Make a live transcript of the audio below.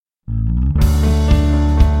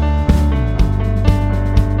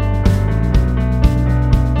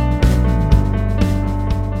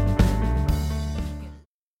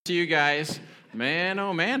guys. Man,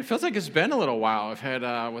 oh man, it feels like it's been a little while. I've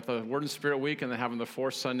had, with the Word and Spirit Week and then having the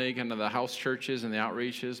fourth Sunday into the house churches and the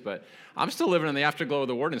outreaches, but I'm still living in the afterglow of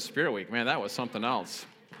the Word and Spirit Week. Man, that was something else.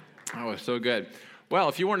 That was so good. Well,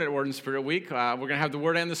 if you weren't at Word and Spirit Week, we're going to have the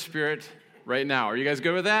Word and the Spirit right now. Are you guys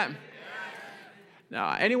good with that?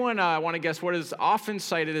 Now, anyone want to guess what is often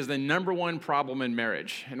cited as the number one problem in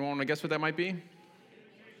marriage? Anyone want to guess what that might be?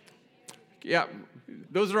 Yeah,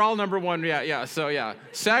 those are all number one. Yeah. So,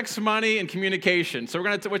 sex, money, and communication. So,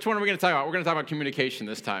 which one are we going to talk about? We're going to talk about communication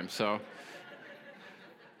this time. So,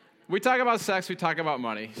 we talk about sex, we talk about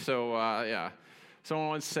money. So, Someone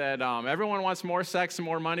once said, everyone wants more sex and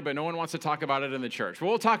more money, but no one wants to talk about it in the church. Well,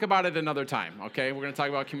 we'll talk about it another time, okay? We're going to talk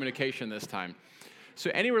about communication this time. So,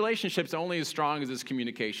 any relationship's only as strong as its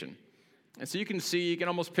communication. And so you can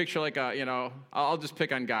almost picture like I'll just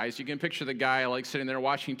pick on guys. You can picture the guy like sitting there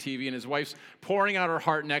watching TV and his wife's pouring out her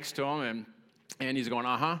heart next to him and he's going,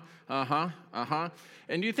 And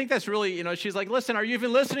do you think that's really, she's like, listen, are you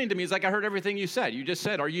even listening to me? He's like, I heard everything you said. You just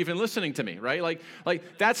said, are you even listening to me, right? Like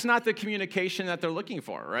that's not the communication that they're looking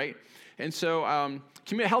for, right? And so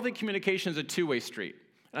healthy communication is a two-way street.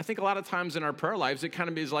 And I think a lot of times in our prayer lives, it kind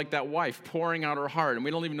of is like that wife pouring out her heart. And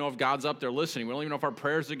we don't even know if God's up there listening. We don't even know if our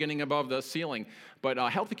prayers are getting above the ceiling. But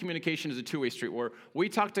healthy communication is a two-way street where we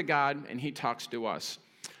talk to God and he talks to us.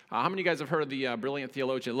 How many of you guys have heard of the brilliant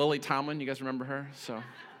theologian Lily Tomlin? You guys remember her? So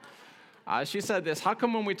she said this: how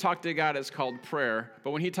come when we talk to God it's called prayer,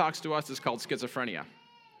 but when he talks to us it's called schizophrenia?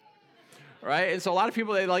 Right? And so a lot of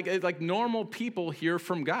people, they like normal people hear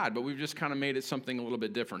from God, but we've just kind of made it something a little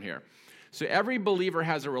bit different here. So every believer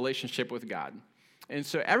has a relationship with God. And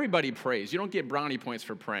so everybody prays. You don't get brownie points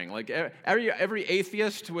for praying. Like every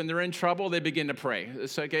atheist, when they're in trouble, they begin to pray.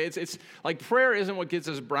 It's okay. It's like prayer isn't what gives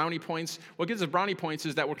us brownie points. What gives us brownie points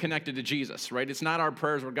is that we're connected to Jesus, right? It's not our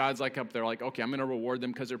prayers where God's like up there like, okay, I'm going to reward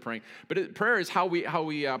them because they're praying. But prayer is how we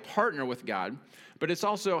partner with God, but it's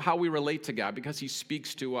also how we relate to God because he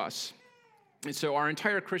speaks to us. And so our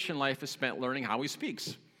entire Christian life is spent learning how he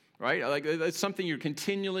speaks. Right? Like it's something you're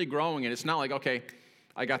continually growing in. It's not like, okay,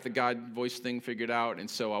 I got the God voice thing figured out, and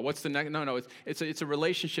so what's the next? No, it's a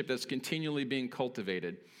relationship that's continually being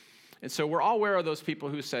cultivated. And so we're all aware of those people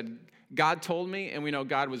who said, God told me, and we know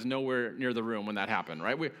God was nowhere near the room when that happened,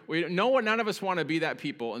 right? We know none of us want to be that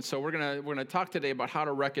people, and so we're gonna talk today about how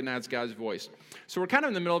to recognize God's voice. So we're kind of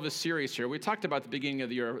in the middle of a series here. We talked about at the beginning of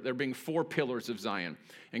the year there being 4 pillars of Zion: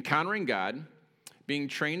 encountering God, being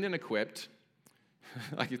trained and equipped.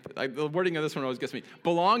 Like the wording of this one always gets me.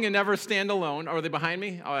 Belong and never stand alone. Are they behind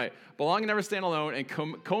me? All right. Belong and never stand alone, and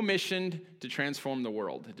commissioned to transform the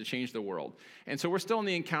world, to change the world. And so we're still in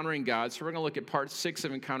the encountering God. So we're going to look at part 6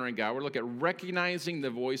 of encountering God. We're going to look at recognizing the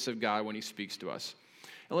voice of God when he speaks to us.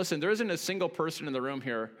 And listen, there isn't a single person in the room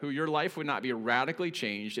here who your life would not be radically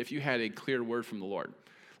changed if you had a clear word from the Lord.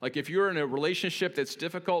 Like if you're in a relationship that's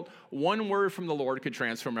difficult, one word from the Lord could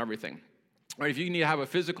transform everything. Right, if you need to have a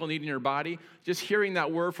physical need in your body, just hearing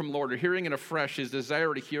that word from the Lord or hearing it afresh, his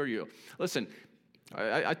desire to hear you. Listen,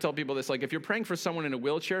 I tell people this, like if you're praying for someone in a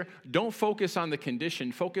wheelchair, don't focus on the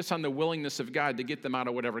condition, focus on the willingness of God to get them out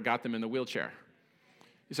of whatever got them in the wheelchair.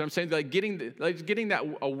 You see what I'm saying? Like getting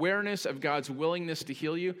that awareness of God's willingness to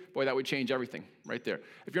heal you, boy, that would change everything right there.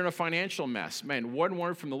 If you're in a financial mess, man, one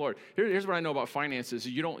word from the Lord. Here's what I know about finances.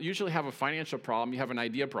 You don't usually have a financial problem, you have an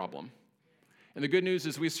idea problem. And the good news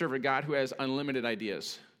is we serve a God who has unlimited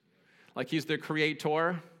ideas. Like he's the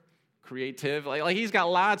creative. Like he's got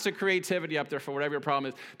lots of creativity up there for whatever your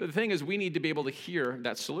problem is. But the thing is, we need to be able to hear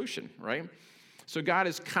that solution, right? So God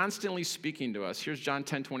is constantly speaking to us. Here's John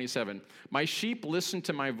 10:27. My sheep listen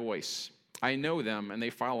to my voice. I know them and they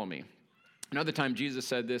follow me. Another time Jesus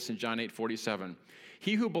said this in John 8:47.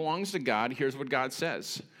 He who belongs to God hears what God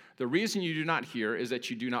says. The reason you do not hear is that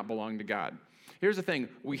you do not belong to God. Here's the thing,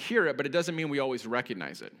 we hear it, but it doesn't mean we always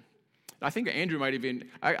recognize it. I think Andrew might even,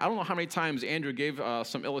 I don't know how many times Andrew gave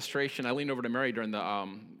some illustration. I leaned over to Mary during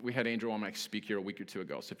we had Andrew on my speak here a week or two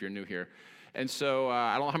ago, so if you're new here. And so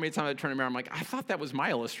I don't know how many times I turned to Mary, I'm like, I thought that was my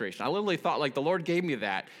illustration. I literally thought, like, the Lord gave me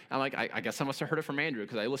that. I'm like, I guess I must have heard it from Andrew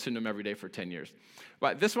because I listened to him every day for 10 years.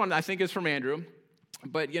 But this one I think is from Andrew.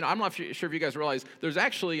 But, I'm not sure if you guys realize, there's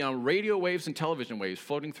actually radio waves and television waves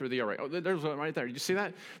floating through the air. Oh, there's one right there. Did you see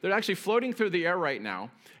that? They're actually floating through the air right now.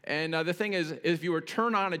 And the thing is, if you were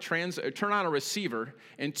turn on a receiver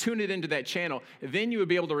and tune it into that channel, then you would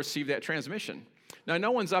be able to receive that transmission. Now, no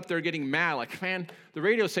one's up there getting mad, like, man, the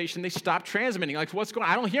radio station, they stopped transmitting. Like, what's going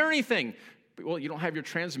on? I don't hear anything. Well, you don't have your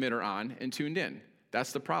transmitter on and tuned in.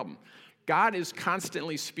 That's the problem. God is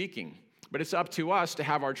constantly speaking. But it's up to us to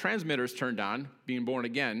have our transmitters turned on, being born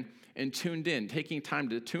again, and tuned in, taking time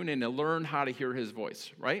to tune in and learn how to hear his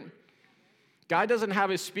voice, right? God doesn't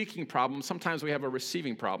have a speaking problem. Sometimes we have a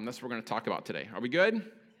receiving problem. That's what we're going to talk about today. Are we good?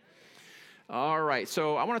 All right.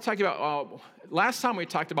 So I want to talk about, last time we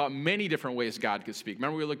talked about many different ways God could speak.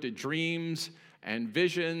 Remember we looked at dreams and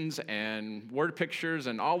visions and word pictures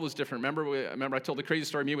and all those different, remember I told the crazy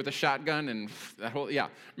story of me with a shotgun and that whole, yeah.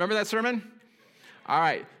 Remember that sermon? All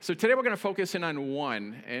right. So today we're going to focus in on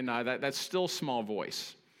one, and that's still small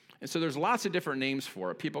voice. And so there's lots of different names for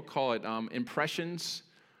it. People call it impressions,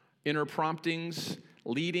 inner promptings,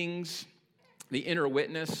 leadings, the inner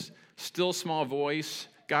witness, still small voice.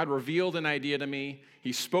 God revealed an idea to me.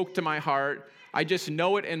 He spoke to my heart. I just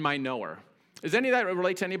know it in my knower. Does any of that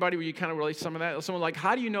relate to anybody where you kind of relate to some of that? Someone like,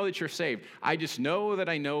 how do you know that you're saved? I just know that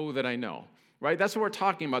I know that I know. Right? That's what we're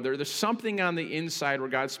talking about. There's something on the inside where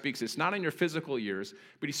God speaks. It's not in your physical ears,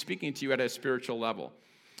 but he's speaking to you at a spiritual level.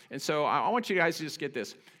 And so I want you guys to just get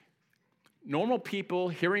this. Normal people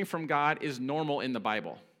hearing from God is normal in the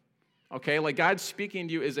Bible. Okay? Like God speaking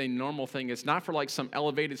to you is a normal thing. It's not for like some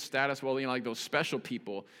elevated status, well, like those special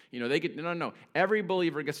people. They get, no. Every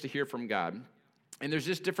believer gets to hear from God. And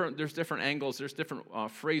there's different angles, there's different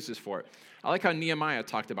phrases for it. I like how Nehemiah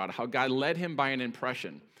talked about it, how God led him by an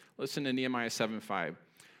impression. Listen to Nehemiah 7:5.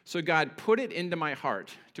 So God put it into my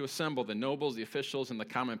heart to assemble the nobles, the officials, and the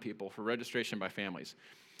common people for registration by families.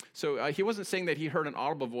 So he wasn't saying that he heard an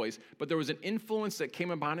audible voice, but there was an influence that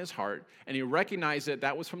came upon his heart, and he recognized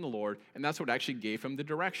that was from the Lord, and that's what actually gave him the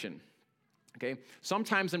direction. Okay?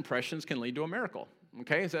 Sometimes impressions can lead to a miracle.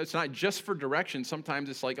 Okay, so it's not just for direction. Sometimes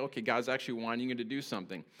it's like, okay, God's actually wanting you to do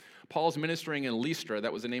something. Paul's ministering in Lystra.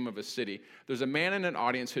 That was the name of a city. There's a man in an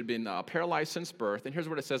audience who'd been paralyzed since birth. And here's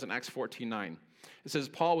what it says in Acts 14:9. It says,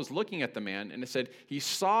 Paul was looking at the man, and it said, he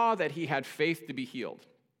saw that he had faith to be healed.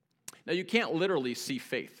 Now, you can't literally see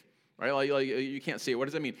faith, right? Like, you can't see it. What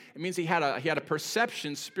does that mean? It means he had a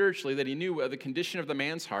perception spiritually that he knew the condition of the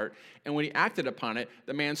man's heart. And when he acted upon it,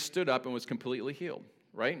 the man stood up and was completely healed,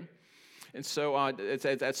 right? And so it's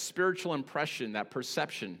that spiritual impression, that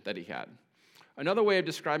perception that he had. Another way of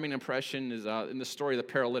describing impression is in the story of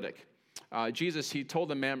the paralytic. Jesus, he told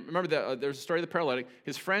the man, remember there's a story of the paralytic.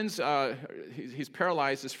 His friends, he's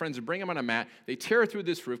paralyzed. His friends bring him on a mat. They tear through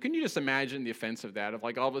this roof. Can you just imagine the offense of that? Of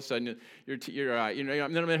like all of a sudden you're in the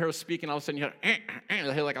middle of her speaking, all of a sudden you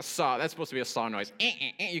hear like a saw. That's supposed to be a saw noise.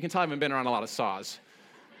 You can tell I haven't been around a lot of saws.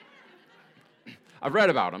 I've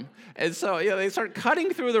read about them. And so, they start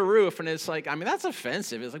cutting through the roof, and it's like, that's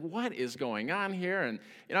offensive. It's like, what is going on here? And,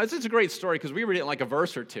 it's just a great story because we read it in like a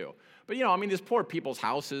verse or two. But, these poor people's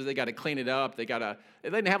houses, they got to clean it up. They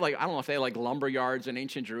didn't have I don't know if they had like lumber yards in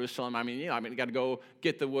ancient Jerusalem. You got to go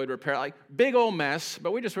get the wood, repair, like big old mess.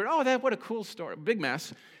 But we just read, what a cool story, big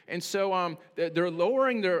mess. And so they're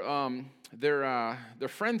lowering their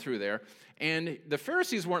friend through there. And the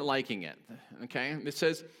Pharisees weren't liking it, okay? It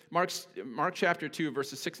says, Mark chapter 2,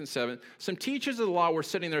 verses 6 and 7, some teachers of the law were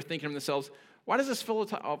sitting there thinking to themselves, why does this fellow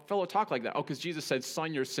talk like that? Oh, because Jesus said,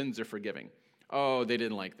 son, your sins are forgiven. Oh, they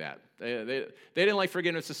didn't like that. They didn't like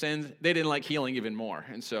forgiveness of sins. They didn't like healing even more.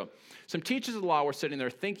 And so some teachers of the law were sitting there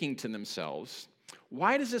thinking to themselves,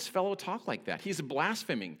 why does this fellow talk like that? He's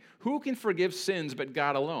blaspheming. Who can forgive sins but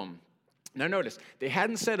God alone? Now notice, they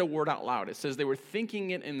hadn't said a word out loud. It says they were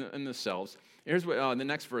thinking it in themselves. Here's what the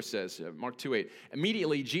next verse says, Mark 2:8.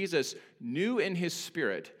 Immediately, Jesus knew in his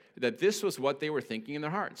spirit that this was what they were thinking in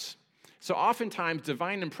their hearts. So oftentimes,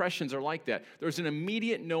 divine impressions are like that. There's an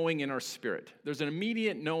immediate knowing in our spirit. There's an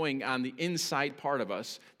immediate knowing on the inside part of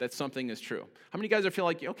us that something is true. How many guys are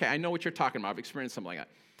feeling like, okay, I know what you're talking about. I've experienced something like that.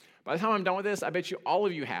 By the time I'm done with this, I bet you all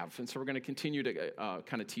of you have. And so we're going to continue to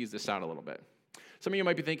kind of tease this out a little bit. Some of you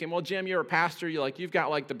might be thinking, well, Jim, you're a pastor. You've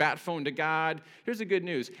got the bat phone to God. Here's the good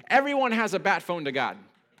news. Everyone has a bat phone to God.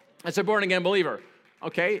 That's a born-again believer,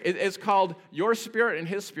 okay? It's called your spirit and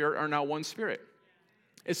his spirit are now one spirit.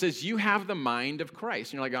 It says you have the mind of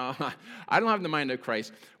Christ. And you're like, oh, I don't have the mind of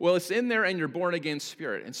Christ. Well, it's in there in your born-again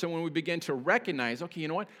spirit. And so when we begin to recognize, okay, you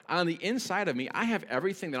know what? On the inside of me, I have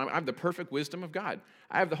everything I have the perfect wisdom of God.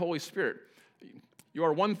 I have the Holy Spirit. You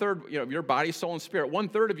are 1/3, your body, soul, and spirit.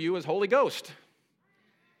 1/3 of you is Holy Ghost.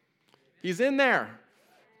 He's in there.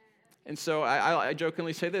 And so I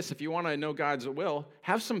jokingly say this, if you want to know God's will,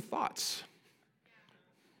 have some thoughts.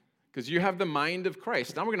 Because you have the mind of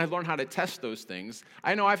Christ. Now we're going to learn how to test those things.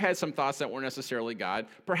 I know I've had some thoughts that weren't necessarily God.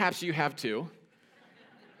 Perhaps you have too.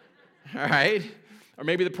 All right? Or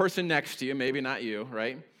maybe the person next to you, maybe not you,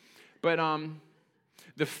 right? But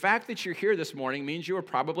the fact that you're here this morning means you were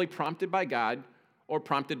probably prompted by God or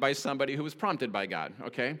prompted by somebody who was prompted by God,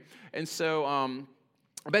 okay? And so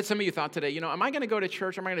I bet some of you thought today, am I going to go to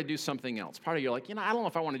church or am I going to do something else? Part of you are like, I don't know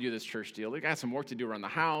if I want to do this church deal. I got some work to do around the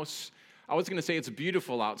house. I was going to say it's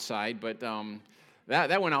beautiful outside, but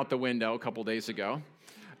that went out the window a couple days ago.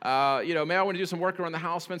 Maybe I want to do some work around the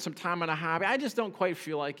house, spend some time on a hobby. I just don't quite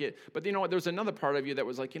feel like it. But you know what? There's another part of you that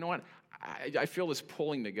was like, you know what? I feel this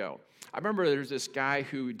pulling to go. I remember there's this guy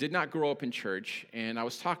who did not grow up in church, and I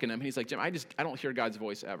was talking to him, and he's like, Jim, I don't hear God's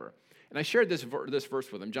voice ever. And I shared this verse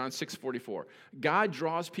with him, John 6:44. God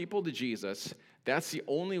draws people to Jesus. That's the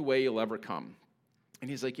only way you'll ever come. And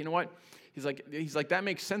he's like, you know what? He's like, that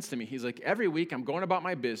makes sense to me. He's like, every week I'm going about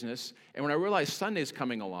my business, and when I realize Sunday's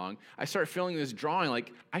coming along, I start feeling this drawing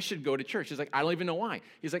like I should go to church. He's like, I don't even know why.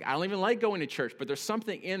 He's like, I don't even like going to church, but there's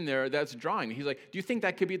something in there that's drawing. He's like, do you think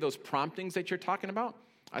that could be those promptings that you're talking about?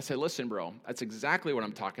 I said, listen, bro, that's exactly what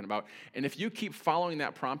I'm talking about. And if you keep following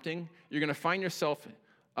that prompting, you're going to find yourself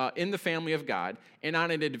in the family of God and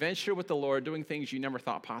on an adventure with the Lord doing things you never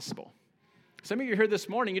thought possible. Some of you here this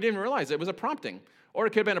morning, you didn't realize it was a prompting. Or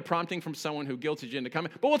it could have been a prompting from someone who guilted you into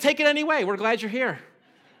coming. But we'll take it anyway. We're glad you're here.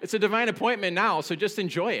 It's a divine appointment now, so just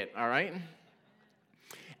enjoy it, all right?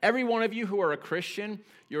 Every one of you who are a Christian,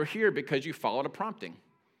 you're here because you followed a prompting.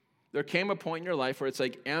 There came a point in your life where it's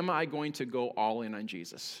like, am I going to go all in on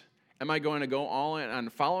Jesus? Am I going to go all in on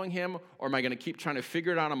following him, or am I going to keep trying to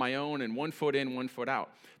figure it out on my own and 1 foot in, 1 foot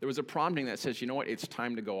out? There was a prompting that says, you know what, it's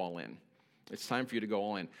time to go all in. It's time for you to go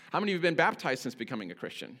all in. How many of you have been baptized since becoming a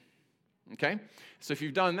Christian? Okay? So if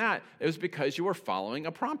you've done that, it was because you were following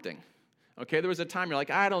a prompting. Okay? There was a time you're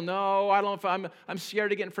like, I don't know if I'm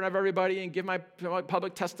scared to get in front of everybody and give my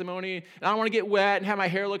public testimony, and I don't want to get wet and have my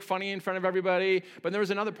hair look funny in front of everybody. But there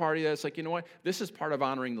was another party that's like, you know what? This is part of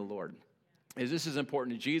honoring the Lord. This is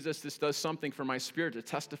important to Jesus. This does something for my spirit to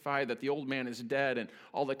testify that the old man is dead and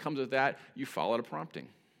all that comes with that. You followed a prompting.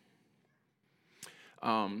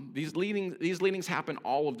 These leadings happen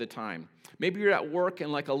all of the time. Maybe you're at work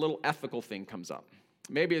and like a little ethical thing comes up.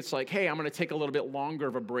 Maybe it's like, hey, I'm going to take a little bit longer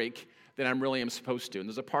of a break than I really am supposed to. And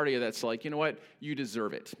there's a part of you that's like, you know what? You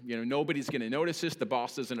deserve it. You know, nobody's going to notice this. The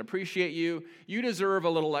boss doesn't appreciate you. You deserve a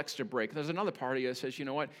little extra break. There's another part of you that says, you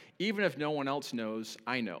know what? Even if no one else knows,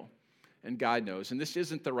 I know. And God knows. And this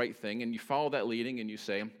isn't the right thing. And you follow that leading and you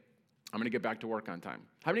say, I'm going to get back to work on time.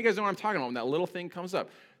 How many of you guys know what I'm talking about when that little thing comes up?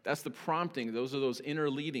 That's the prompting. Those are those inner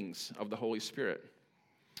leadings of the Holy Spirit.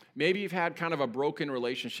 Maybe you've had kind of a broken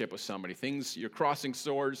relationship with somebody. You're crossing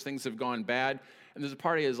swords, things have gone bad, and there's a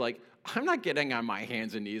part of you that's like, I'm not getting on my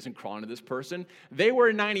hands and knees and crawling to this person. They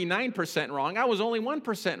were 99% wrong. I was only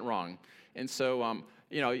 1% wrong. And so,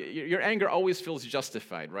 your anger always feels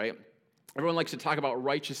justified, right? Everyone likes to talk about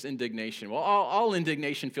righteous indignation. Well, all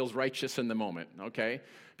indignation feels righteous in the moment, okay?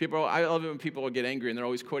 I love it when people get angry and they're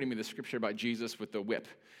always quoting me the scripture about Jesus with the whip.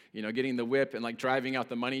 You know, getting the whip and like driving out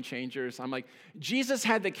the money changers. I'm like, Jesus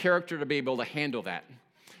had the character to be able to handle that.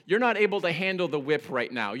 You're not able to handle the whip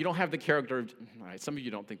right now. You don't have the character. All right, some of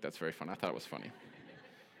you don't think that's very fun. I thought it was funny.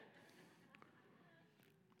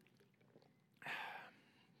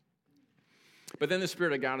 But then the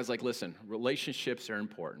Spirit of God is like, listen, relationships are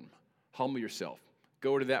important. Humble yourself.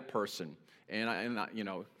 Go to that person. And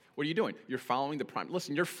what are you doing? You're following the prime.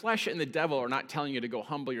 Listen, your flesh and the devil are not telling you to go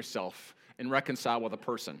humble yourself and reconcile with a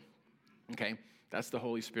person. Okay? That's the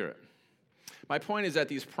Holy Spirit. My point is that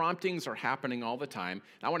these promptings are happening all the time,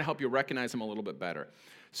 and I want to help you recognize them a little bit better.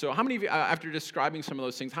 So how many of you, after describing some of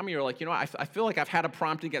those things, how many of you are like, you know, I feel like I've had a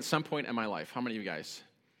prompting at some point in my life? How many of you guys?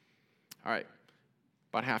 All right.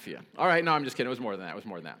 About half of you. All right, no, I'm just kidding. It was more than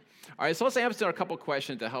that. All right, so let's answer a couple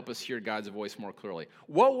questions to help us hear God's voice more clearly.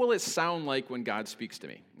 What will it sound like when God speaks to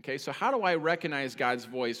me? Okay, so how do I recognize God's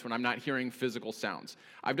voice when I'm not hearing physical sounds?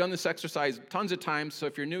 I've done this exercise tons of times, so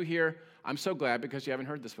if you're new here, I'm so glad because you haven't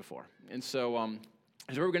heard this before. And so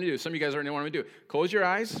here's what we're going to do. Some of you guys already know what I'm going to do. Close your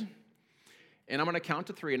eyes, and I'm going to count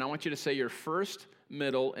to 3, and I want you to say your first,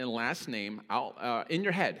 middle, and last name out in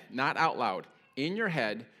your head, not out loud, in your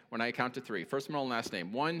head when I count to 3. First, middle, and last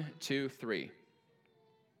name. 1, 2, 3.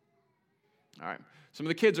 All right. Some of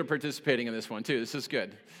the kids are participating in this one, too. This is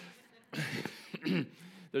good.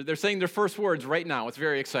 They're saying their first words right now. It's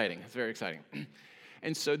very exciting.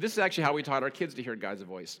 And so this is actually how we taught our kids to hear God's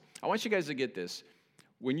voice. I want you guys to get this.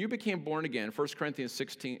 When you became born again, 1 Corinthians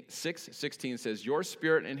 6:16 says, your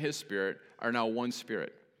spirit and his spirit are now one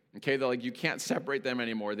spirit. Okay, they're like, you can't separate them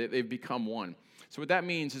anymore. They've become one. So what that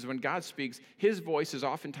means is when God speaks, his voice is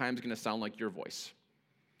oftentimes going to sound like your voice.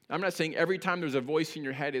 I'm not saying every time there's a voice in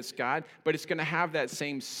your head, it's God, but it's going to have that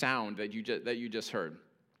same sound that you just heard.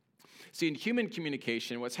 See, in human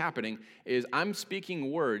communication, what's happening is I'm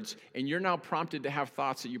speaking words, and you're now prompted to have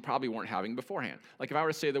thoughts that you probably weren't having beforehand. Like if I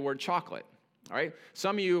were to say the word chocolate, all right?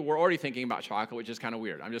 Some of you were already thinking about chocolate, which is kind of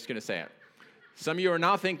weird. I'm just going to say it. Some of you are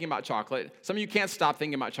now thinking about chocolate. Some of you can't stop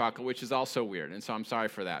thinking about chocolate, which is also weird, and so I'm sorry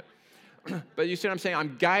for that. But you see what I'm saying?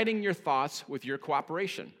 I'm guiding your thoughts with your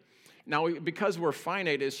cooperation. Now, because we're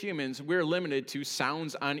finite as humans, we're limited to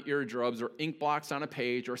sounds on eardrums or ink blocks on a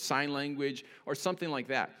page or sign language or something like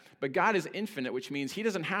that. But God is infinite, which means he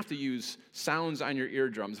doesn't have to use sounds on your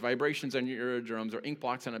eardrums, vibrations on your eardrums, or ink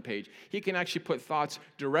blocks on a page. He can actually put thoughts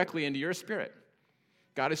directly into your spirit.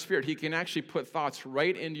 God is spirit. He can actually put thoughts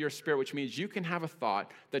right into your spirit, which means you can have a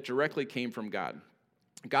thought that directly came from God.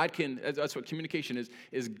 God can, that's what communication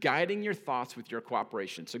is guiding your thoughts with your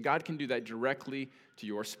cooperation. So God can do that directly to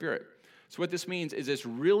your spirit. So what this means is it's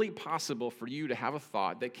really possible for you to have a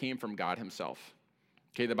thought that came from God himself.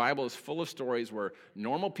 Okay, the Bible is full of stories where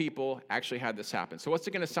normal people actually had this happen. So what's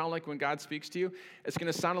it going to sound like when God speaks to you? It's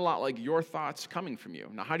going to sound a lot like your thoughts coming from you.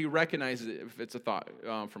 Now, how do you recognize it if it's a thought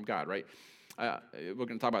from God, right? We're going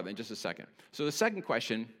to talk about that in just a second. So the second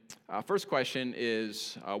question, first question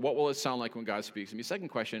is, what will it sound like when God speaks to me? Second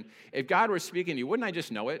question, if God were speaking to you, wouldn't I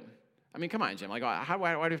just know it? I mean, come on, Jim. Like, why do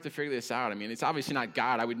I have to figure this out? I mean, it's obviously not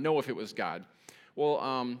God. I would know if it was God.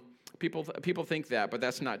 Well, people think that, but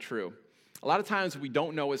that's not true. A lot of times we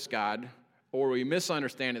don't know it's God, or we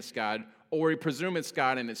misunderstand it's God, or we presume it's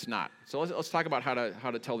God and it's not. So let's talk about how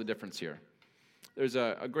to tell the difference here. There's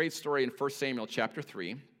a great story in 1 Samuel chapter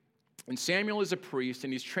 3. And Samuel is a priest,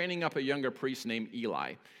 and he's training up a younger priest named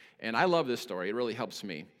Eli. And I love this story. It really helps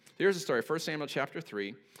me. Here's the story, 1 Samuel chapter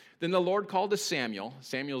 3. Then the Lord called to Samuel.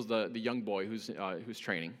 Samuel's the young boy who's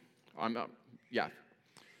training.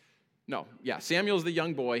 Samuel's the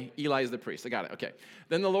young boy. Eli is the priest. I got it. Okay.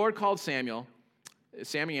 Then the Lord called Samuel.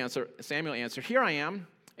 Samuel answered, "Here I am."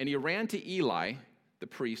 And he ran to Eli, the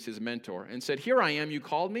priest, his mentor, and said, "Here I am. You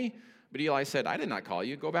called me?" But Eli said, "I did not call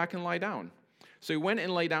you. Go back and lie down." So he went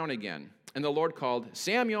and lay down again. And the Lord called,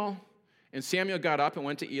 "Samuel." And Samuel got up and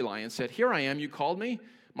went to Eli and said, "Here I am. You called me?"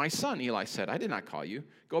 "My son," Eli said, "I did not call you.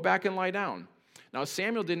 Go back and lie down." Now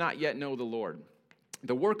Samuel did not yet know the Lord.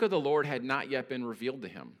 The work of the Lord had not yet been revealed to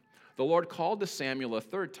him. The Lord called to Samuel a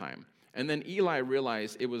third time. And then Eli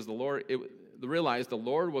realized the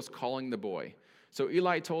Lord was calling the boy. So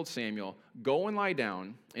Eli told Samuel, "Go and lie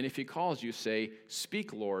down, and if he calls you, say,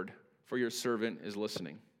 'Speak, Lord, for your servant is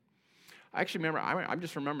listening.'" I actually remember, I'm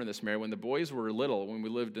just remembering this, Mary, when the boys were little, when we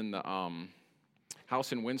lived in the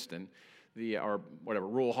house in Winston,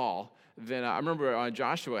 Rural Hall, then I remember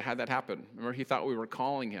Joshua had that happen. Remember, he thought we were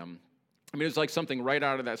calling him. I mean, it was like something right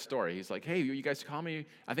out of that story. He's like, "Hey, you guys call me?"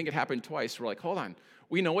 I think it happened twice. We're like, "Hold on.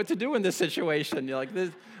 We know what to do in this situation." You're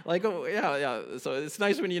like, "Oh, yeah. So it's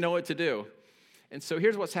nice when you know what to do." And so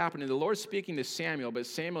here's what's happening. The Lord's speaking to Samuel, but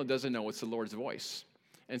Samuel doesn't know it's the Lord's voice.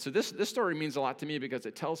 And so this story means a lot to me because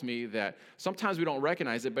it tells me that sometimes we don't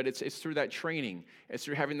recognize it, but it's through that training. It's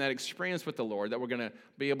through having that experience with the Lord that we're going to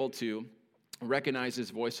be able to recognize his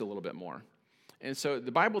voice a little bit more. And so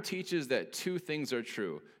the Bible teaches that two things are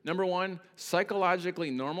true. Number one, psychologically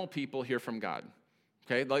normal people hear from God.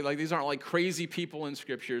 Okay, like these aren't like crazy people in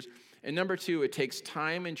scriptures. And number two, it takes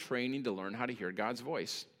time and training to learn how to hear God's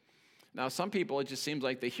voice. Now, some people, it just seems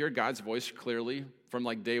like they hear God's voice clearly from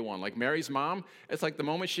like day one. Like Mary's mom, it's like the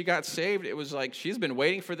moment she got saved, it was like she's been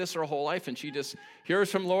waiting for this her whole life, and she just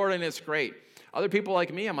hears from Lord, and it's great. Other people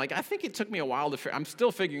like me, I'm like, I think it took me a while to I'm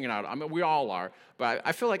still figuring it out. I mean, we all are. But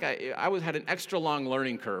I feel like I had an extra long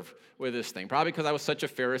learning curve with this thing, probably because I was such a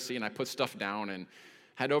Pharisee, and I put stuff down and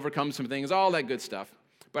had to overcome some things, all that good stuff.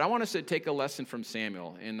 But I want us to take a lesson from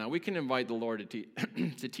Samuel, and we can invite the Lord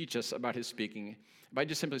to teach us about his speaking by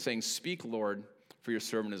just simply saying, "Speak, Lord, for your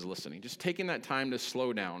servant is listening." Just taking that time to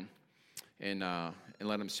slow down and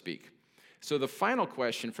let him speak. So the final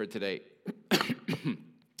question for today,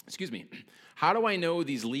 excuse me, how do I know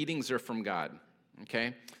these leadings are from God?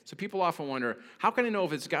 Okay, so people often wonder, how can I know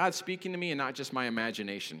if it's God speaking to me and not just my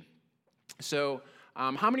imagination? So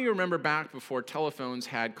how many of you remember back before telephones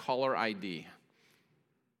had caller ID?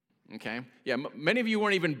 Okay, yeah, many of you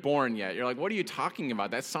weren't even born yet. You're like, what are you talking about?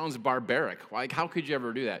 That sounds barbaric. Like, how could you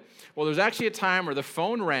ever do that? Well, there's actually a time where the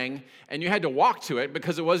phone rang, and you had to walk to it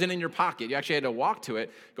because it wasn't in your pocket. You actually had to walk to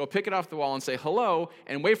it, go pick it off the wall and say hello,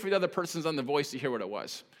 and wait for the other person's on the voice to hear what it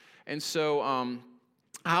was. And so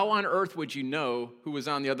how on earth would you know who was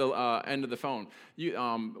on the other end of the phone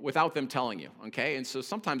without them telling you, okay? And so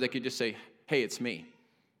sometimes they could just say, "Hey, it's me,"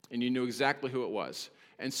 and you knew exactly who it was.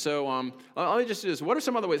 And so let me just do this. What are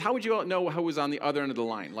some other ways? How would you know who was on the other end of the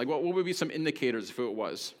line? Like, what would be some indicators of who it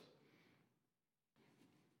was?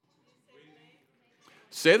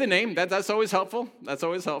 Say the name. That's always helpful. That's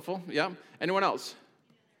always helpful. Yeah. Anyone else?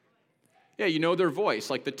 Yeah, you know their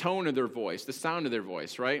voice, like the tone of their voice, the sound of their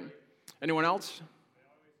voice, right? Anyone else?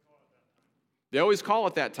 They always call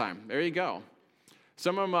at that time. There you go.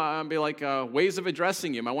 Some of them be like ways of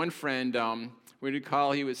addressing you. My one friend, When he'd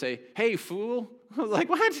call, he would say, "Hey, fool." I was like,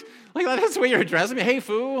 "What? Like, that's the way you're addressing me? Hey,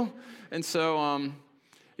 fool." And so,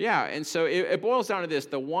 it boils down to this.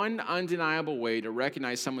 The one undeniable way to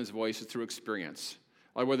recognize someone's voice is through experience,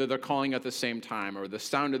 like whether they're calling at the same time or the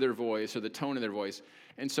sound of their voice or the tone of their voice.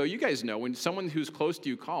 And so you guys know when someone who's close to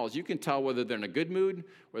you calls, you can tell whether they're in a good mood,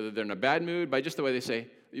 whether they're in a bad mood, by just the way they say,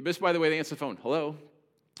 just by the way they answer the phone, "Hello."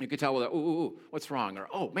 You can tell whether, ooh, what's wrong? Or,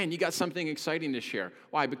 "Oh, man, you got something exciting to share."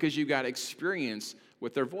 Why? Because you got experience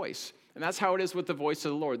with their voice. And that's how it is with the voice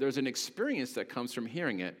of the Lord. There's an experience that comes from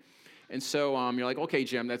hearing it. And so you're like, "Okay,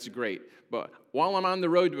 Jim, that's great. But while I'm on the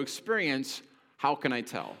road to experience, how can I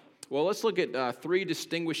tell?" Well, let's look at 3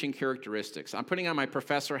 distinguishing characteristics. I'm putting on my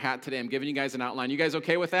professor hat today. I'm giving you guys an outline. You guys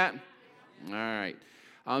okay with that? All right.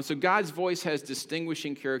 So God's voice has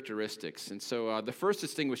distinguishing characteristics. And so the first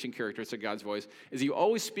distinguishing characteristic of God's voice is He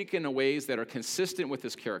always speaks in ways that are consistent with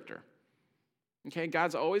His character. Okay,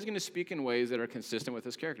 God's always going to speak in ways that are consistent with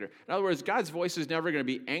His character. In other words, God's voice is never going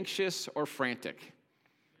to be anxious or frantic.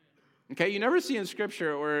 Okay, you never see in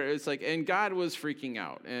Scripture where it's like, and God was freaking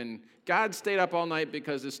out, and God stayed up all night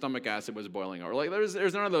because his stomach acid was boiling over. Like,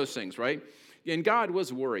 there's none of those things, right? And God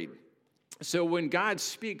was worried. So when God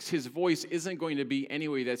speaks, his voice isn't going to be any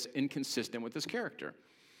way that's inconsistent with his character.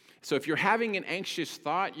 So if you're having an anxious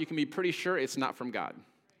thought, you can be pretty sure it's not from God.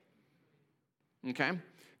 Okay?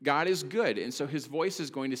 God is good, and so his voice is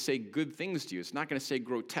going to say good things to you. It's not going to say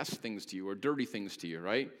grotesque things to you or dirty things to you,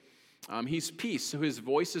 right? He's peace, so his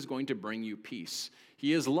voice is going to bring you peace.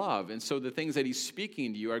 He is love, and so the things that he's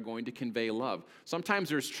speaking to you are going to convey love. Sometimes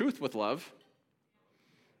there's truth with love,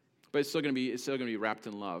 but it's still going to be wrapped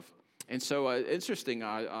in love. And so interesting,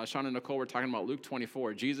 Sean and Nicole were talking about Luke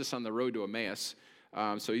 24, Jesus on the road to Emmaus.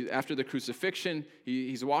 After the crucifixion,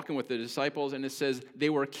 he's walking with the disciples, and it says they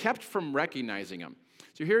were kept from recognizing him.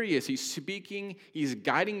 So here he is. He's speaking. He's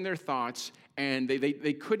guiding their thoughts, and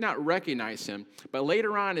they could not recognize him. But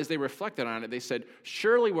later on, as they reflected on it, they said,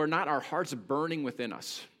 "Surely were not our hearts burning within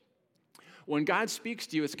us?" When God speaks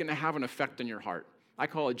to you, it's going to have an effect on your heart. I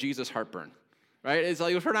call it Jesus heartburn. Right? It's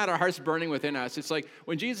like if we're not our hearts burning within us, it's like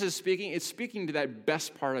when Jesus is speaking, it's speaking to that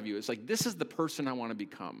best part of you. It's like, this is the person I want to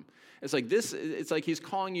become. It's like he's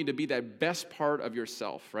calling you to be that best part of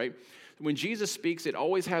yourself, right? When Jesus speaks, it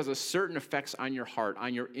always has a certain effects on your heart,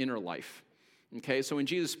 on your inner life. Okay, so when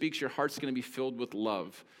Jesus speaks, your heart's going to be filled with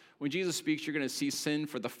love. When Jesus speaks, you're going to see sin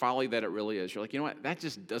for the folly that it really is. You're like, you know what, that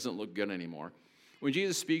just doesn't look good anymore. When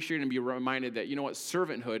Jesus speaks, you're going to be reminded that, you know what,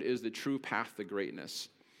 servanthood is the true path to greatness.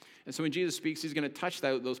 And so when Jesus speaks, he's going to touch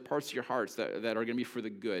those parts of your hearts that are going to be for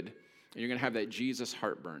the good. And you're going to have that Jesus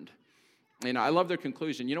heartburn. And I love their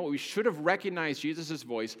conclusion. You know what? We should have recognized Jesus'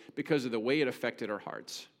 voice because of the way it affected our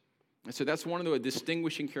hearts. And so that's one of the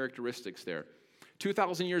distinguishing characteristics there.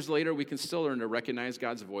 2,000 years later, we can still learn to recognize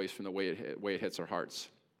God's voice from the way it hits our hearts.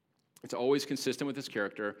 It's always consistent with his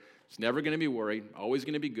character. It's never going to be worried. Always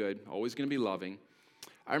going to be good. Always going to be loving.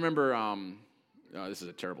 I remember, this is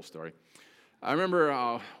a terrible story. I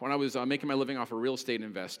remember when I was making my living off of real estate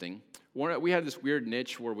investing, we had this weird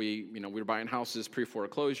niche where we were buying houses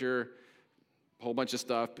pre-foreclosure, a whole bunch of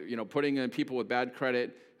stuff, putting in people with bad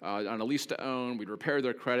credit on a lease to own. We'd repair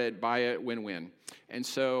their credit, buy it, win-win. And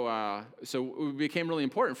so it became really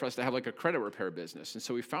important for us to have like a credit repair business. And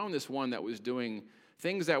so we found this one that was doing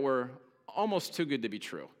things that were almost too good to be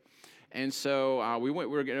true. And so we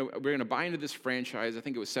were going to buy into this franchise. I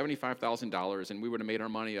think it was $75,000, and we would have made our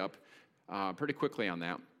money up pretty quickly on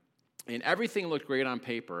that. And everything looked great on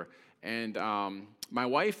paper. And my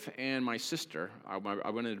wife and my sister, I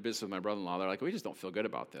went into business with my brother-in-law. They're like, "We just don't feel good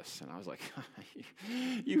about this." And I was like,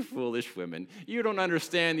 "You foolish women. You don't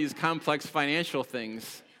understand these complex financial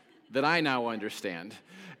things that I now understand."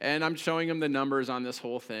 And I'm showing them the numbers on this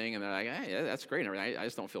whole thing. And they're like, "Hey, yeah, that's great. I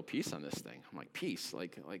just don't feel peace on this thing." I'm like, "Peace?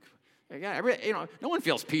 Like, yeah, no one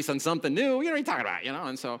feels peace on something new. What are you talking about,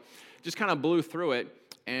 And so just kind of blew through it.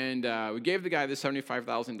 And we gave the guy the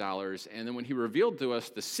 $75,000, and then when he revealed to us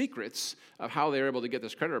the secrets of how they were able to get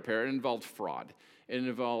this credit repair, it involved fraud. It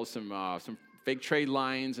involved some fake trade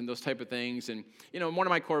lines and those type of things. And, one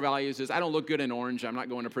of my core values is I don't look good in orange. I'm not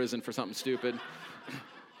going to prison for something stupid.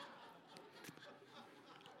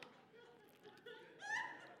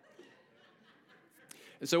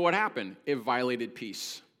 And so what happened? It violated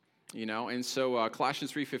peace. And so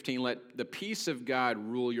Colossians 3:15, let the peace of God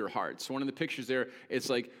rule your hearts. So one of the pictures there, it's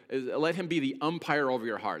like, let him be the umpire over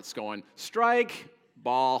your hearts, going, strike,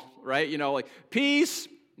 ball, right? Like peace,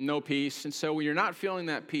 no peace. And so when you're not feeling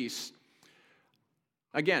that peace,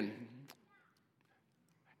 again,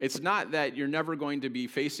 It's not that you're never going to be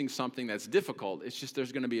facing something that's difficult. It's just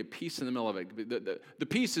there's going to be a peace in the middle of it. The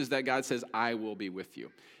peace is that God says, I will be with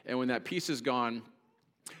you. And when that peace is gone,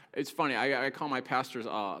 it's funny. I call my pastors a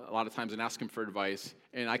lot of times and ask him for advice,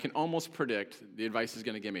 and I can almost predict the advice he's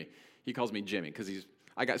going to give me. He calls me Jimmy because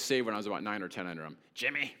I got saved when I was about 9 or 10 under him.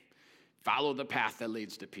 Jimmy, follow the path that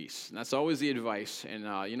leads to peace. And that's always the advice,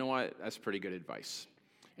 and you know what? That's pretty good advice.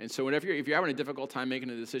 And so if you're having a difficult time making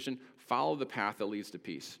a decision, follow the path that leads to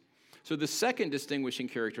peace. So the second distinguishing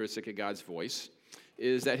characteristic of God's voice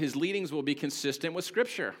is that his leadings will be consistent with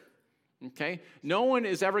Scripture. Okay? No one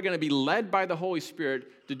is ever going to be led by the Holy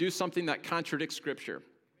Spirit to do something that contradicts Scripture.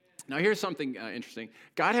 Now, here's something interesting.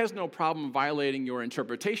 God has no problem violating your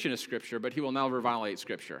interpretation of Scripture, but he will never violate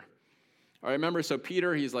Scripture. All right, remember, so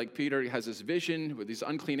Peter has this vision with these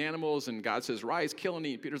unclean animals, and God says, rise, kill, and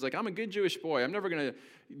eat. Peter's like, I'm a good Jewish boy. I'm never going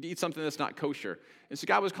to eat something that's not kosher. And so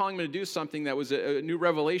God was calling him to do something that was a new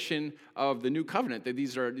revelation of the new covenant, that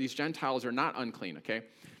these Gentiles are not unclean, okay?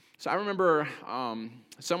 So I remember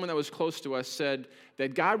someone that was close to us said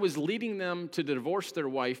that God was leading them to divorce their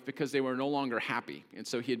wife because they were no longer happy. And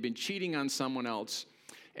so he had been cheating on someone else.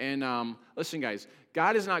 And listen, guys,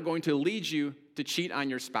 God is not going to lead you to cheat on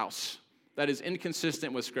your spouse. That is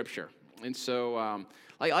inconsistent with Scripture. And so,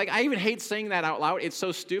 I even hate saying that out loud. It's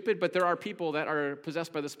so stupid, but there are people that are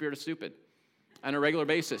possessed by the spirit of stupid on a regular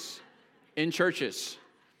basis in churches.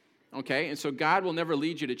 Okay? And so God will never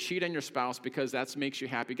lead you to cheat on your spouse because that makes you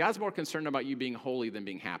happy. God's more concerned about you being holy than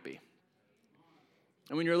being happy.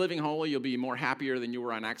 And when you're living holy, you'll be more happier than you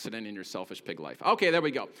were on accident in your selfish pig life. Okay, there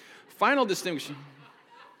we go.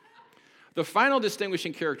 The final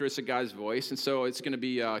distinguishing characteristic of God's voice, and so it's going to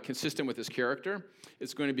be consistent with his character.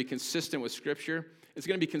 It's going to be consistent with Scripture. It's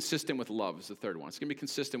going to be consistent with love is the third one. It's going to be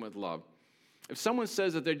consistent with love. If someone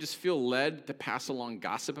says that they just feel led to pass along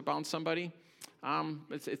gossip about somebody,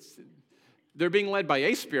 they're being led by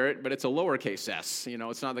a spirit, but it's a lowercase s.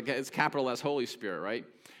 It's capital S, Holy Spirit, right?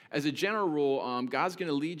 As a general rule, God's going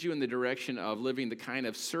to lead you in the direction of living the kind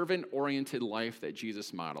of servant-oriented life that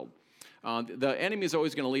Jesus modeled. The enemy is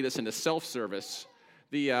always going to lead us into self-service.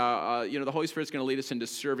 The Holy Spirit's going to lead us into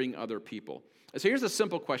serving other people. And so here's a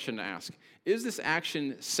simple question to ask. Is this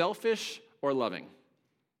action selfish or loving?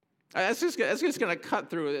 That's just going to cut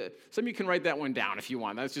through it. Some of you can write that one down if you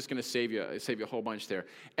want. That's just going to save you a whole bunch there.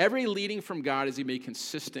 Every leading from God is going to be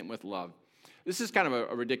consistent with love. This is kind of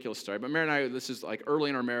a ridiculous story, but Mary and I, this is like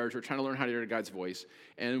early in our marriage. We're trying to learn how to hear God's voice.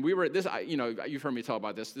 And we were at this, you've heard me tell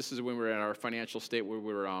about this. This is when we were in our financial state where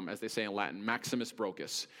we were, as they say in Latin, maximus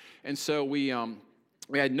brocus. And so we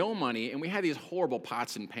had no money, and we had these horrible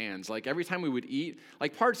pots and pans. Like every time we would eat,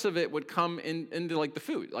 like parts of it would come into like the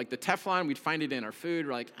food. Like the Teflon, we'd find it in our food.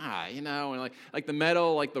 We're like, and like the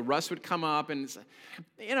metal, like the rust would come up. And,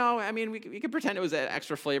 we could pretend it was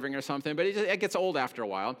extra flavoring or something, but it gets old after a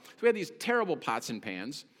while. So we had these terrible pots and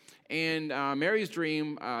pans. And Mary's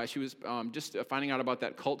dream, she was just finding out about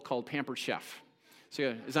that cult called Pampered Chef.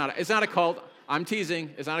 So it's not a cult. I'm teasing.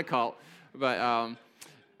 It's not a cult. But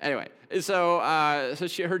anyway, so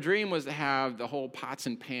her dream was to have the whole pots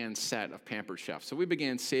and pans set of Pampered Chef. So we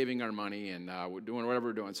began saving our money and we're doing whatever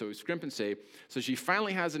we're doing. So we scrimp and save. So she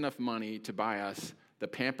finally has enough money to buy us the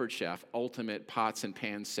Pampered Chef Ultimate Pots and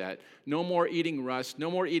Pans set. No more eating rust. No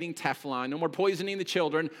more eating Teflon. No more poisoning the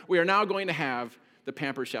children. We are now going to have the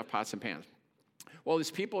Pampered Chef Pots and Pans. Well, these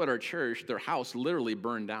people at our church, their house literally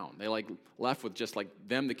burned down. They left with just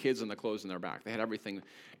them, the kids, and the clothes in their back. They had everything.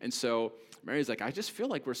 And so Mary's like, I just feel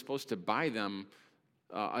like we're supposed to buy them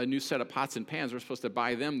a new set of pots and pans. We're supposed to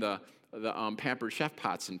buy them the Pampered Chef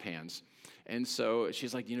pots and pans. And so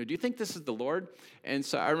she's like, do you think this is the Lord? And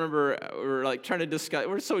so I remember we're trying to discuss.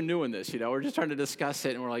 We're so new in this, We're just trying to discuss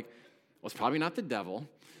it, and we're like, well, it's probably not the devil.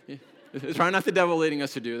 It's probably not the devil leading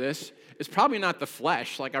us to do this. It's probably not the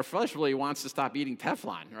flesh. Our flesh really wants to stop eating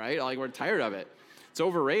Teflon, right? We're tired of it. It's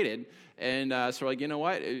overrated. And so we're like, you know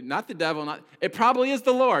what? Not the devil. It probably is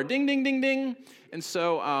the Lord. Ding, ding, ding, ding. And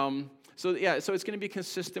so it's going to be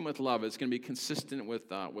consistent with love. It's going to be consistent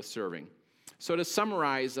with serving. So to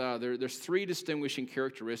summarize, there's three distinguishing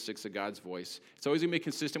characteristics of God's voice. It's always going to be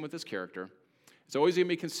consistent with his character. It's always going to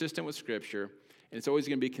be consistent with Scripture. And it's always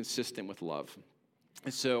going to be consistent with love.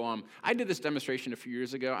 And so I did this demonstration a few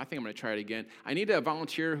years ago. I think I'm going to try it again. I need a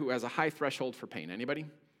volunteer who has a high threshold for pain. Anybody?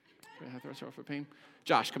 High threshold for pain?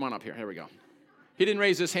 Josh, come on up here. Here we go. He didn't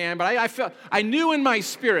raise his hand, but I knew in my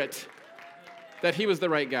spirit that he was the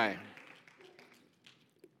right guy.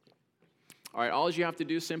 All right, all you have to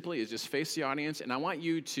do simply is just face the audience, and I want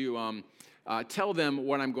you to tell them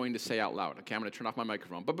what I'm going to say out loud. Okay, I'm going to turn off my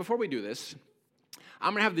microphone. But before we do this,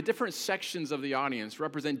 I'm going to have the different sections of the audience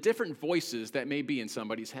represent different voices that may be in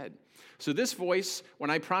somebody's head. So this voice, when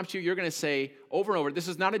I prompt you, you're going to say over and over, this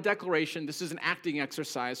is not a declaration, this is an acting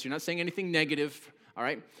exercise. You're not saying anything negative, all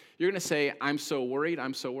right? You're going to say, I'm so worried,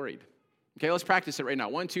 I'm so worried. Okay, let's practice it right now.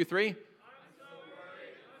 1, 2, 3.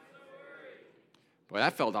 Boy,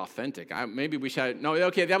 that felt authentic. Maybe we should. No,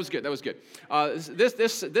 okay, that was good. That was good.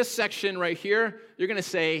 This section right here, you're going to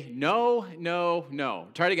say no, no, no.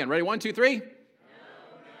 Try it again. Ready? 1, 2, 3. No, no,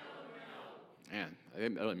 no. Man,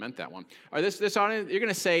 I really meant that one. All right, this audience, you're going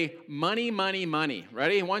to say money, money, money.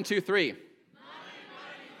 Ready? 1, 2, 3. Money, money,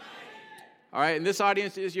 money. All right, and this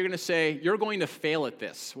audience is you're going to say you're going to fail at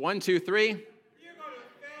this. 1, 2, 3. You're going to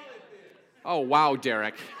fail at this. Oh wow,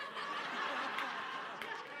 Derek.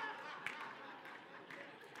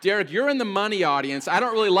 Derek, you're in the money audience. I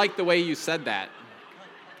don't really like the way you said that.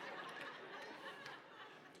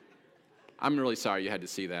 I'm really sorry you had to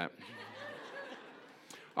see that.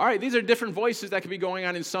 All right, these are different voices that could be going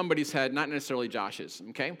on in somebody's head, not necessarily Josh's,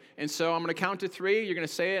 okay? And so I'm going to count to 3. You're going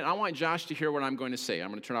to say it, and I want Josh to hear what I'm going to say. I'm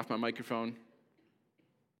going to turn off my microphone.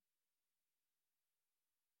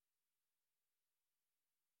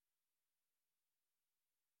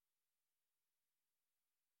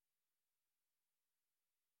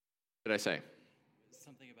 What did I say?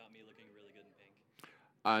 Something about me looking really good in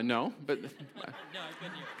pink. No, but No, I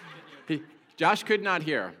couldn't hear. Josh could not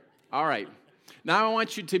hear. All right. Now I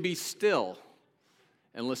want you to be still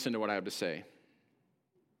and listen to what I have to say.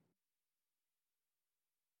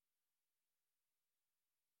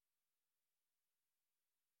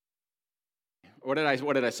 What did I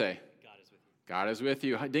say? God is with you. God is with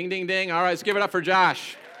you. Ding, ding, ding. All right, let's give it up for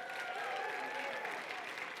Josh.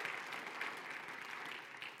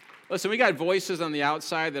 Listen, we got voices on the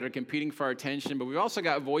outside that are competing for our attention, but we've also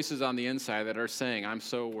got voices on the inside that are saying, I'm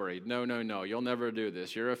so worried. No, no, no, you'll never do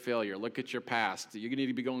this. You're a failure. Look at your past. You need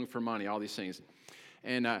to be going for money, all these things.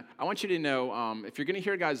 And I want you to know, if you're going to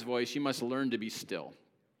hear God's voice, you must learn to be still.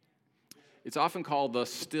 It's often called the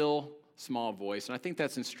still small voice, and I think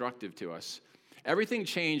that's instructive to us. Everything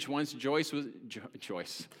changed once Josh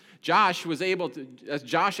was able to, that's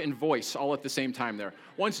Josh and voice all at the same time there.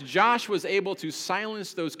 Once Josh was able to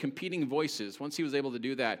silence those competing voices, once he was able to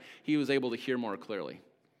do that, he was able to hear more clearly.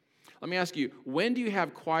 Let me ask you, when do you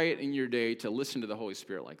have quiet in your day to listen to the Holy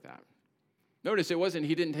Spirit like that? Notice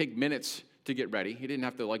he didn't take minutes to get ready. He didn't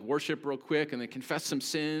have to worship real quick and then confess some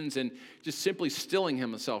sins and just simply stilling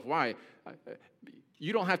himself. Why?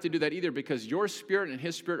 You don't have to do that either because your spirit and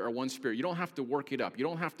his spirit are one spirit. You don't have to work it up. You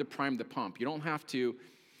don't have to prime the pump. You don't have to,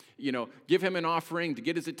 give him an offering to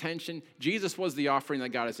get his attention. Jesus was the offering that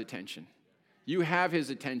got his attention. You have his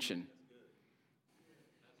attention.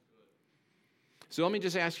 So let me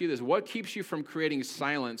just ask you this. What keeps you from creating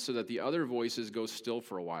silence so that the other voices go still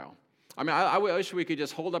for a while? I mean, I wish we could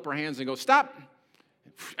just hold up our hands and go, stop.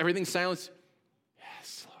 Everything's silence.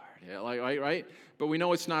 Yes, Lord. Yeah, right? But we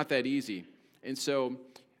know it's not that easy. And so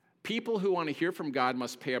people who want to hear from God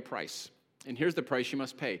must pay a price. And here's the price you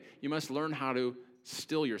must pay. You must learn how to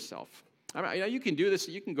still yourself. I mean, you can do this.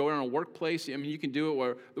 You can go around a workplace. I mean, you can do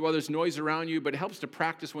it where there's noise around you, but it helps to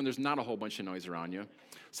practice when there's not a whole bunch of noise around you.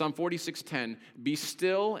 Psalm 46:10, be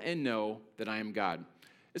still and know that I am God.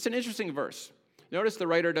 It's an interesting verse. Notice the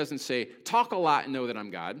writer doesn't say, talk a lot and know that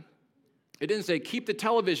I'm God. It didn't say, keep the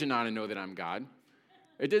television on and know that I'm God.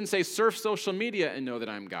 It didn't say, surf social media and know that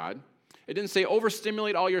I'm God. It didn't say,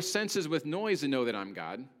 overstimulate all your senses with noise and know that I'm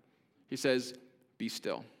God. He says, be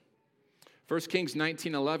still. 1 Kings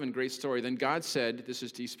 19:11, great story. Then God said, this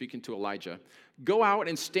is he speaking to Elijah, go out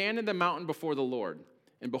and stand in the mountain before the Lord.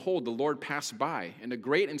 And behold, the Lord passed by, and a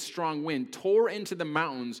great and strong wind tore into the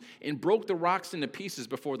mountains and broke the rocks into pieces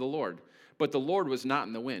before the Lord. But the Lord was not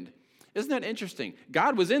in the wind. Isn't that interesting?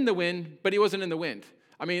 God was in the wind, but he wasn't in the wind.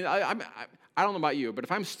 I mean, I don't know about you, but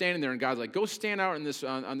if I'm standing there and God's like, go stand out in this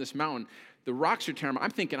on this mountain, the rocks are tearing,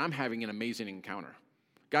 I'm thinking I'm having an amazing encounter.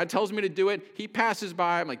 God tells me to do it. He passes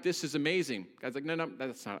by. I'm like, this is amazing. God's like, no,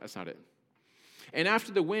 that's not it. And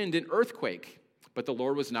after the wind, an earthquake, but the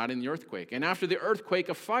Lord was not in the earthquake. And after the earthquake,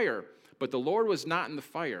 a fire, but the Lord was not in the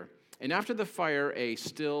fire. And after the fire, a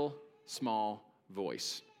still, small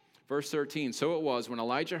voice. Verse 13, so it was when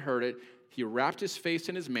Elijah heard it, he wrapped his face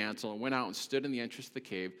in his mantle and went out and stood in the entrance of the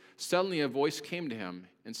cave. Suddenly a voice came to him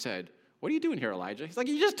and said, what are you doing here, Elijah? He's like,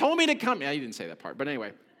 you just told me to come. Yeah, he didn't say that part, but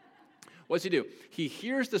anyway. What's he do? He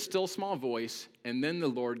hears the still small voice, and then the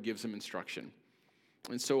Lord gives him instruction.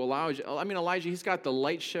 And so Elijah, he's got the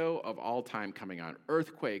light show of all time coming on.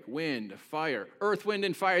 Earthquake, wind, fire, earth, wind,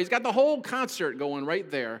 and fire. He's got the whole concert going right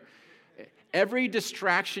there. Every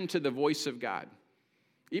distraction to the voice of God.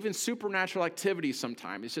 Even supernatural activity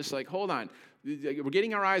sometimes. It's just like, hold on. We're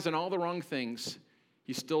getting our eyes on all the wrong things.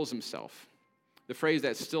 He stills himself. The phrase,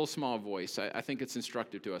 that still small voice, I think it's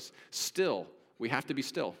instructive to us. Still, we have to be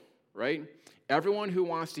still, right? Everyone who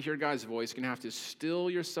wants to hear God's voice is going to have to still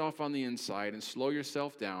yourself on the inside and slow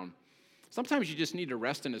yourself down. Sometimes you just need to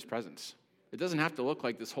rest in his presence. It doesn't have to look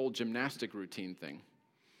like this whole gymnastic routine thing.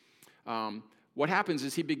 What happens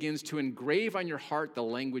is he begins to engrave on your heart the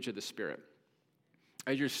language of the Spirit.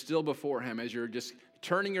 As you're still before him, as you're just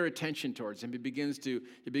turning your attention towards him, he begins to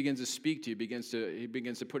speak to you, he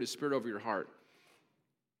begins to put his Spirit over your heart.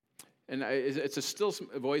 And it's a still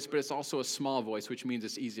voice, but it's also a small voice, which means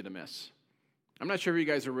it's easy to miss. I'm not sure if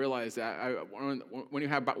you guys have realized that. We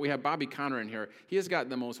have Bobby Conner in here. He has got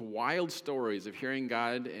the most wild stories of hearing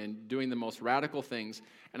God and doing the most radical things.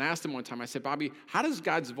 And I asked him one time, I said, Bobby, how does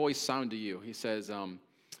God's voice sound to you? He says,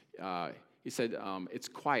 it's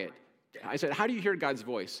quiet. I said, how do you hear God's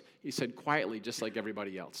voice? He said, quietly, just like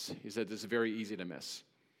everybody else. He said, it's very easy to miss.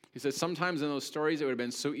 He said, sometimes in those stories, it would have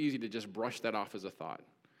been so easy to just brush that off as a thought.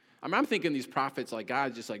 I'm thinking these prophets, like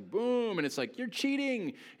God's just like, boom, and it's like, you're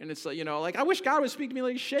cheating. And it's like, like, I wish God would speak to me,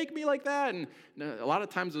 like, shake me like that. And a lot of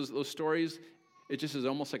times those stories, it just is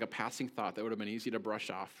almost like a passing thought that would have been easy to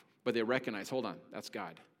brush off. But they recognize, hold on, that's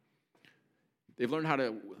God. They've learned how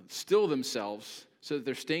to still themselves so that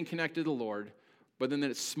they're staying connected to the Lord. But then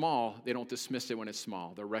that it's small, they don't dismiss it when it's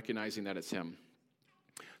small. They're recognizing that it's him.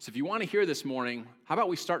 So if you want to hear this morning, how about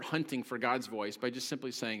we start hunting for God's voice by just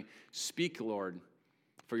simply saying, speak, Lord,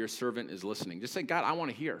 for your servant is listening. Just say, God, I want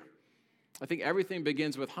to hear. I think everything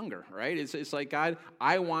begins with hunger, right? It's like, God,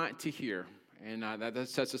 I want to hear. And that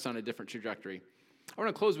sets us on a different trajectory. I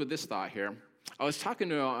want to close with this thought here. I was talking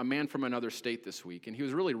to a man from another state this week, and he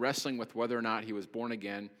was really wrestling with whether or not he was born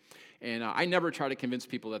again. And I never try to convince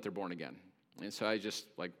people that they're born again. And so I just,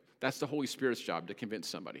 that's the Holy Spirit's job, to convince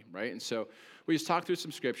somebody, right? And so we just talked through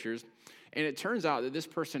some scriptures, and it turns out that this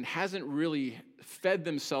person hasn't really fed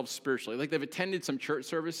themselves spiritually. Like, they've attended some church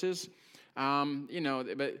services, but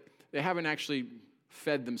they haven't actually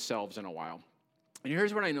fed themselves in a while. And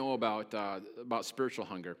here's what I know about spiritual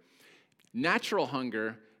hunger. Natural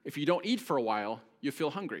hunger, if you don't eat for a while, you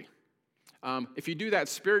feel hungry. If you do that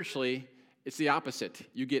spiritually, it's the opposite.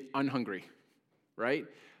 You get unhungry, right?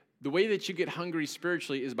 The way that you get hungry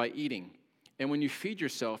spiritually is by eating. And when you feed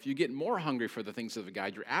yourself, you get more hungry for the things of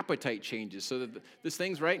God. Your appetite changes. So that this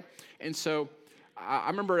thing's right. And so I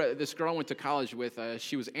remember this girl I went to college with.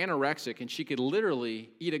 She was anorexic, and she could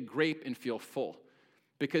literally eat a grape and feel full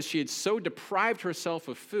because she had so deprived herself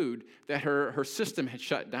of food that her system had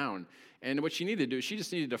shut down. And what she needed to do, she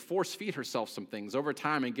just needed to force feed herself some things over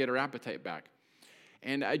time and get her appetite back.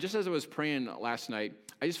 And just as I was praying last night,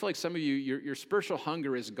 I just feel like some of you, your spiritual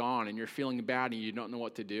hunger is gone and you're feeling bad and you don't know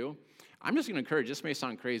what to do. I'm just going to encourage, this may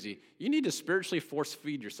sound crazy, you need to spiritually force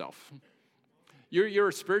feed yourself.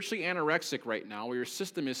 You're spiritually anorexic right now, where your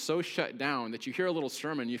system is so shut down that you hear a little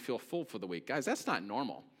sermon and you feel full for the week. Guys, that's not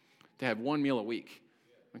normal to have one meal a week.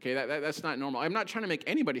 Okay, that's not normal. I'm not trying to make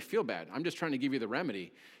anybody feel bad. I'm just trying to give you the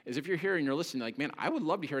remedy. Is if you're here and you're listening, like, man, I would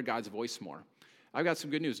love to hear God's voice more. I've got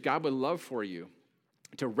some good news. God would love for you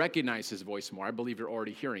to recognize his voice more. I believe you're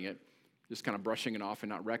already hearing it, just kind of brushing it off and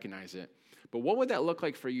not recognize it. But what would that look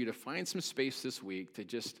like for you to find some space this week to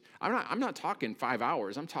just, I'm not talking 5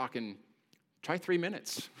 hours. I'm talking, try 3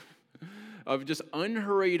 minutes of just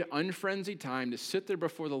unhurried, unfrenzied time to sit there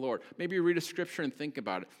before the Lord. Maybe read a scripture and think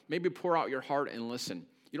about it. Maybe pour out your heart and listen.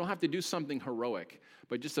 You don't have to do something heroic,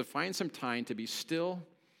 but just to find some time to be still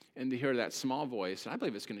and to hear that small voice. And I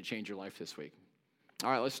believe it's going to change your life this week.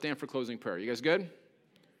 All right, let's stand for closing prayer. You guys good?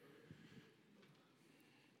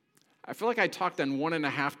 I feel like I talked on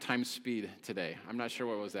 1.5 times speed today. I'm not sure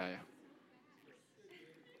what was that.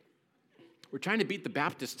 We're trying to beat the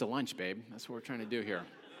Baptists to lunch, babe. That's what we're trying to do here.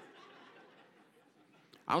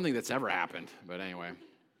 I don't think that's ever happened, but anyway.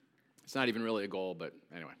 It's not even really a goal, but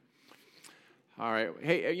anyway. All right.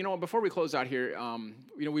 Hey, you know what? Before we close out here,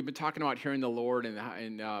 we've been talking about hearing the Lord,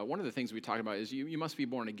 and one of the things we talked about is you must be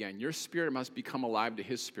born again. Your spirit must become alive to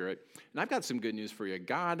his spirit. And I've got some good news for you.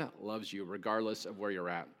 God loves you regardless of where you're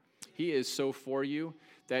at. He is so for you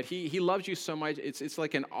that he loves you so much. It's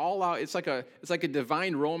like an all-out, it's like a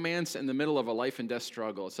divine romance in the middle of a life and death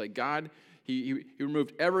struggle. It's like God, he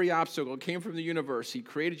removed every obstacle, came from the universe. He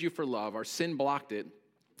created you for love. Our sin blocked it.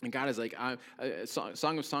 And God is like,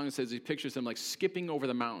 Song of Songs says he pictures him like skipping over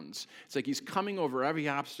the mountains. It's like he's coming over every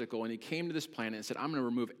obstacle, and he came to this planet and said, I'm going to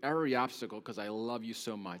remove every obstacle because I love you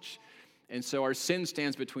so much. And so our sin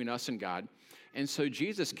stands between us and God. And so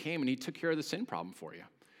Jesus came and he took care of the sin problem for you.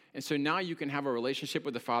 And so now you can have a relationship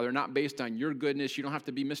with the Father, not based on your goodness. You don't have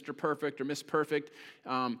to be Mr. Perfect or Miss Perfect.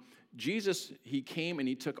 Jesus, he came and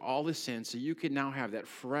he took all the sin so you could now have that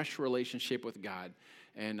fresh relationship with God,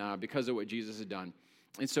 and because of what Jesus had done.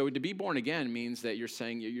 And so to be born again means that you're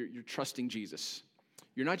saying you're trusting Jesus.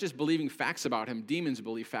 You're not just believing facts about him. Demons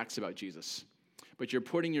believe facts about Jesus. But you're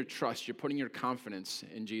putting your trust, you're putting your confidence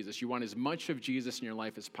in Jesus. You want as much of Jesus in your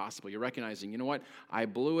life as possible. You're recognizing, you know what? I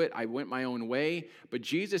blew it. I went my own way. But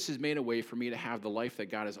Jesus has made a way for me to have the life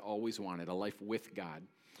that God has always wanted, a life with God.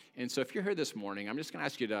 And so if you're here this morning, I'm just going to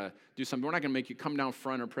ask you to do something. We're not going to make you come down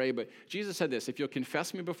front or pray, but Jesus said this, if you'll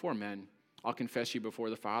confess me before men, I'll confess you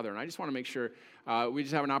before the Father. And I just want to make sure we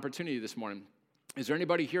just have an opportunity this morning. Is there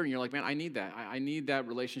anybody here and you're like, man, I need that. I need that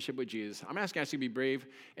relationship with Jesus. I'm asking you to be brave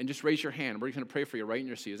and just raise your hand. We're going to pray for you right in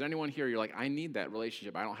your seat. Is there anyone here you're like, I need that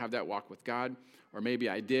relationship. I don't have that walk with God. Or maybe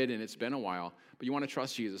I did and it's been a while. But you want to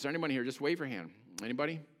trust Jesus. Is there anybody here? Just wave your hand.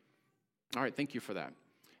 Anybody? All right, thank you for that.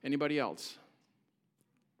 Anybody else?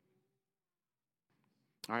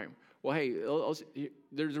 All right. Well, hey,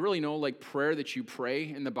 there's really no prayer that you pray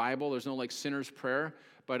in the Bible. There's no sinner's prayer.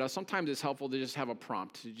 But sometimes it's helpful to just have a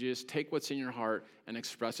prompt, to just take what's in your heart and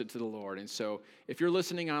express it to the Lord. And so if you're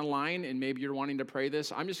listening online and maybe you're wanting to pray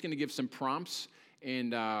this, I'm just going to give some prompts.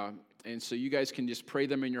 And so you guys can just pray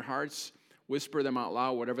them in your hearts, whisper them out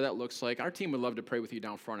loud, whatever that looks like. Our team would love to pray with you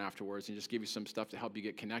down front afterwards and just give you some stuff to help you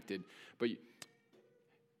get connected. But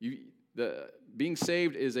being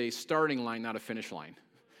saved is a starting line, not a finish line.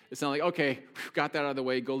 It's not like, okay, got that out of the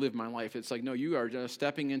way, go live my life. It's like, no, you are just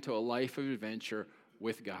stepping into a life of adventure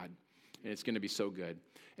with God, and it's going to be so good.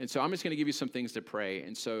 And so I'm just going to give you some things to pray.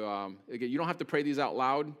 And so again, you don't have to pray these out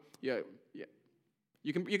loud. Yeah,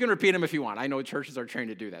 you can repeat them if you want. I know churches are trained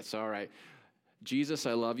to do that. So all right, Jesus,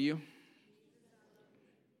 I love you.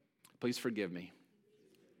 Please forgive me.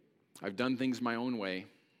 I've done things my own way,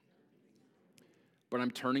 but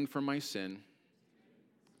I'm turning from my sin,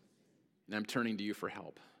 and I'm turning to you for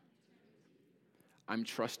help. I'm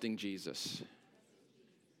trusting Jesus,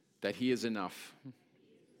 that he is enough,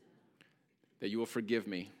 that you will forgive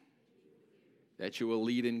me, that you will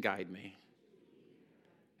lead and guide me,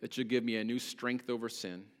 that you'll give me a new strength over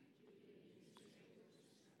sin,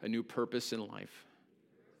 a new purpose in life.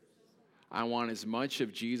 I want as much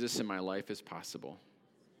of Jesus in my life as possible.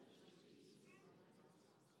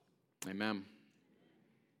 Amen.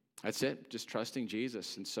 That's it, just trusting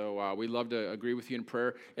Jesus. And so we'd love to agree with you in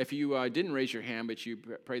prayer. If you didn't raise your hand, but you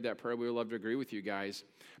prayed that prayer, we would love to agree with you guys.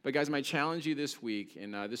 But guys, my challenge you this week,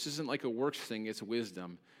 and this isn't like a works thing, it's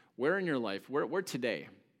wisdom. Where in your life, where today,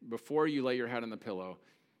 before you lay your head on the pillow,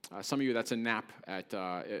 some of you, that's a nap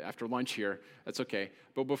after lunch here, that's okay.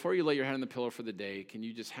 But before you lay your head on the pillow for the day, can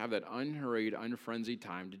you just have that unhurried, unfrenzied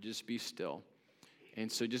time to just be still? And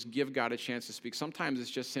so just give God a chance to speak. Sometimes it's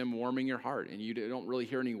just him warming your heart, and you don't really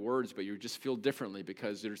hear any words, but you just feel differently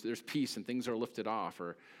because there's peace and things are lifted off.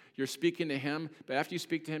 Or you're speaking to him, but after you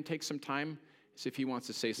speak to him, take some time, see if he wants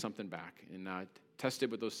to say something back, and test it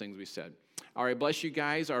with those things we said. All right, bless you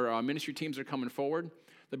guys. Our ministry teams are coming forward.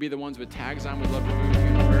 They'll be the ones with tags on. We'd love to move you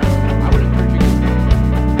in prayer. I would